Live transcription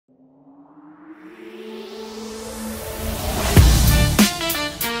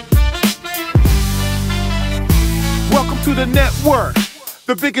the network,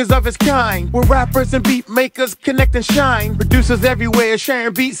 the biggest of its kind, where rappers and beat makers connect and shine. Producers everywhere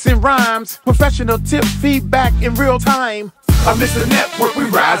sharing beats and rhymes, professional tip feedback in real time. I miss the network, we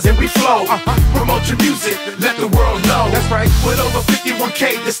rise and we flow. Promote your music, let the world know. That's right. With over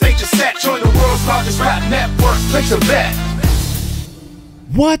 51K, the stage is set. Join the world's largest rap network. Place a bet.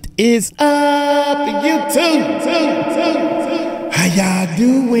 What is up, YouTube? How y'all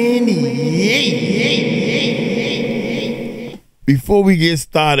doing? Before we get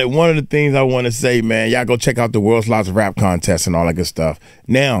started, one of the things I want to say, man, y'all go check out the world's largest rap contest and all that good stuff.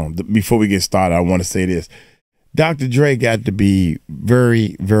 Now, before we get started, I want to say this. Dr. Dre got to be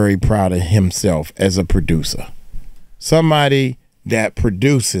very, very proud of himself as a producer. Somebody that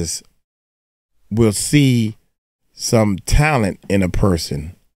produces will see some talent in a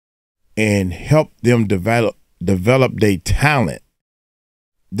person and help them develop their talent.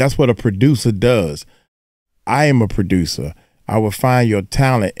 That's what a producer does. I am a producer. I will find your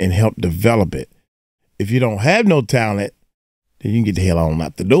talent and help develop it. If you don't have no talent, then you can get the hell on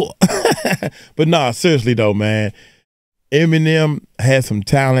out the door. But nah, seriously though, man, Eminem had some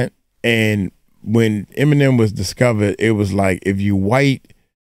talent, and when Eminem was discovered, it was like, if you white,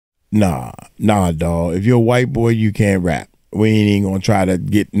 nah, dog. If you're a white boy, you can't rap. We ain't even gonna try to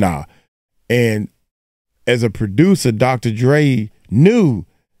get, nah. And as a producer, Dr. Dre knew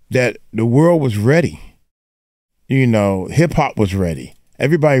that the world was ready. You know, hip hop was ready.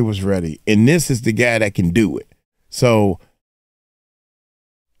 Everybody was ready. And this is the guy that can do it. So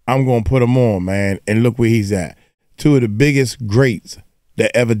I'm going to put him on, man, and look where he's at. Two of the biggest greats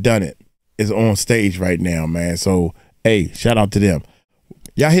that ever done it is on stage right now, man. So, hey, shout out to them.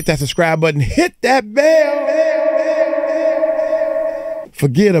 Y'all hit that subscribe button. Hit that bell.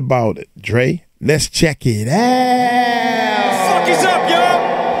 Forget about it, Dre. Let's check it out. Fuck is up, y'all?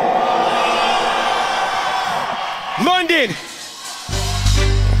 London,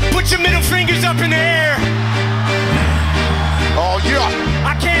 put your middle fingers up in the air. Oh, yeah.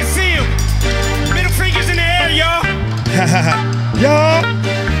 I can't see him. Middle fingers in the air, y'all. Y'all.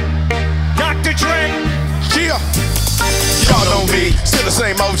 Dr. Dre. Yeah. Y'all know me, still the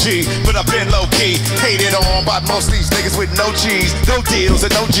same OG, but I've been low-key. Hated on by most of these niggas with no cheese, no deals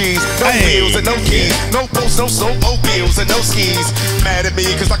and no G's, no wheels and no keys, no posts, no soap, no bills and no skis. Mad at me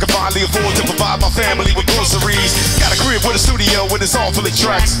cause I can finally afford to provide my family with groceries. Got a crib with a studio when it's all full of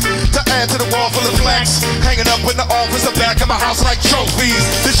tracks, to add to the wall full of plaques, hanging up in the office, the back of my house like trophies.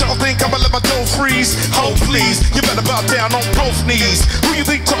 This y'all think I'ma let my dough freeze? Oh please, you better bow down on both knees. Who you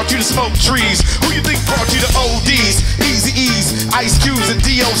think taught you to smoke trees? Who you think brought you to ODs? Easy E's, Ice Q's and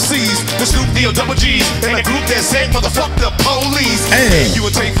DOC's, the Snoop Deal Double G's, and the group that said motherfuck the police. Hey. You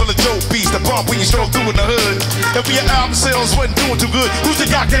a tape full of dope beats, the bump when you stroll through in the hood. If your album sales wasn't doing too good, who's the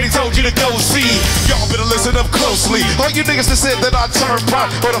doc that he told you to go see? Y'all better listen up closely. All you niggas that said that I turned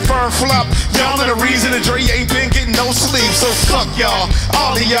pop or the firm flop, y'all are the reason that Dre ain't been getting no sleep. So fuck y'all,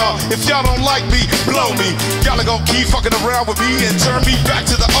 all of y'all. If y'all don't like me, blow me. Y'all are gonna keep fucking around with me and turn me back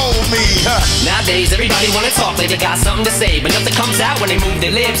to the old me. Nowadays everybody wanna talk like they got something to say, but nothing comes out when they move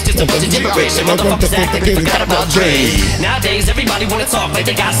their lips. Just a bunch of gibberish and motherfuckers act like they forgot about Dre. Nowadays everybody wanna talk like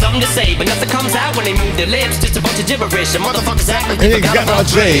they got something to say, but nothing comes out when they move their lips. Just a bunch of gibberish and motherfuckers act like they forgot about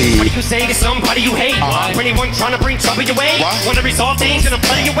Dre. What do you say to somebody you hate? For anyone trying to bring trouble your way? Wanna resolve things in a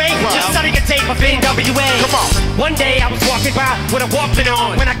bloody way? Just study a tape of NWA. Come on. One day I was walking by with a Walkman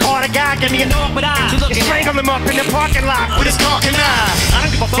on, when I caught a guy, gave me a knock, but I strangled him up in the parking lot with his cock and I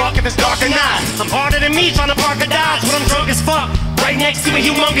don't give a fuck if it's dark or not. I'm harder than me trying to park a Dodge when I'm drunk as fuck, right next to a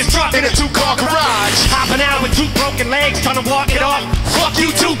humongous truck In a two-car garage, hopping out with two broken legs, trying to walk it off. fuck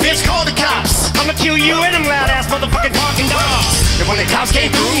you too, bitch, call the cops. I'ma kill you and them loud ass motherfucking talking dogs. And when the cops came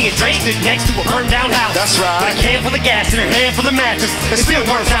through, me and Dre stood next to a burned down house. That's right. With a can full of gas and a hand full of matches, it still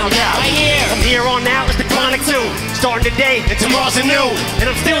weren't found out. Right here. From here on out, it's the Chronic 2. Starting today, and tomorrow's a new. And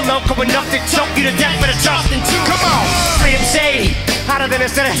I'm still local enough to choke you to death with a Charleston 2. Come on. Slim Shady, hotter than a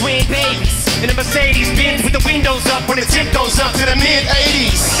set of twin babies. In a Mercedes Benz with the windows up when the tip goes up to the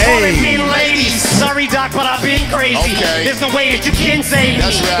mid-80s. All them men ladies. Sorry, Doc, but I've been crazy. Okay. There's no way that you can save me.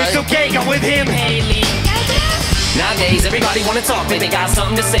 That's right. It's okay, go with him, Haley. Nowadays, everybody wanna talk, they got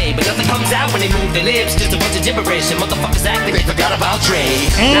something to say, but nothing comes out when they move their lips. Just a bunch of gibberish and motherfuckers act like they forgot about Dre.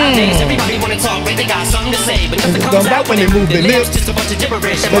 Nowadays, everybody wanna talk, they got something to say, but nothing comes out when they move their lips. Just a bunch of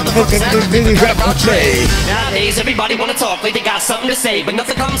gibberish and motherfuckers act like they forgot about Dre. Nowadays, everybody wanna talk, they got something to say, but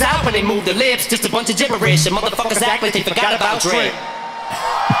nothing comes out when they move their lips. Just a bunch of gibberish and motherfuckers act like they forgot about Dre.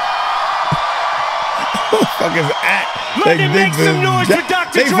 Motherfuckers act London, make some noise for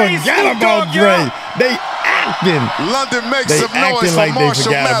Dr. They Dre and forgot Snoop about Dogg, Dre. y'all. They acting. London makes They some noise acting for like they Marshall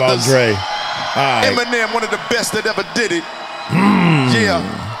forgot about Mathers. Dre. right. Eminem, one of the best that ever did it.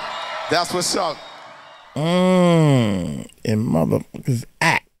 Yeah, that's what's up. And motherfuckers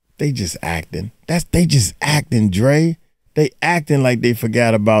act. They just acting. They just acting, Dre. They acting like they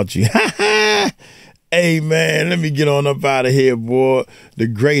forgot about you. Hey, man, let me get on up out of here, boy. The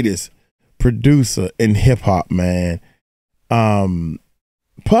greatest producer in hip-hop, man.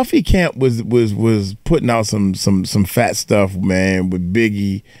 Puffy Camp was putting out some fat stuff, man, with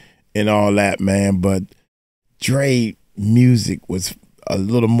Biggie and all that, man. But Dre music was a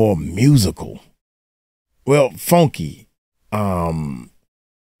little more musical. Well, funky.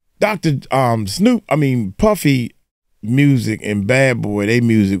 Puffy music and Bad Boy, they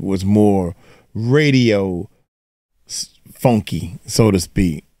music was more radio funky, so to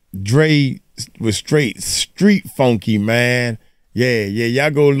speak. Dre was straight street funky, man. Yeah. Y'all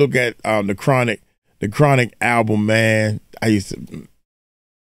go look at the Chronic album, man. I used to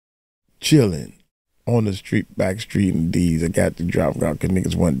chilling on the street, back street in D's. I got the drop out because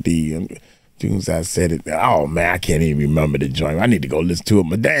niggas want D. And as soon as I said it, oh man, I can't even remember the joint. I need to go listen to it.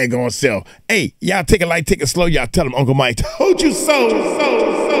 My dad gonna sell. Hey, y'all take it light, take it slow. Y'all tell him Uncle Mike told you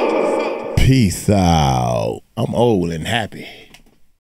so. Peace out. I'm old and happy.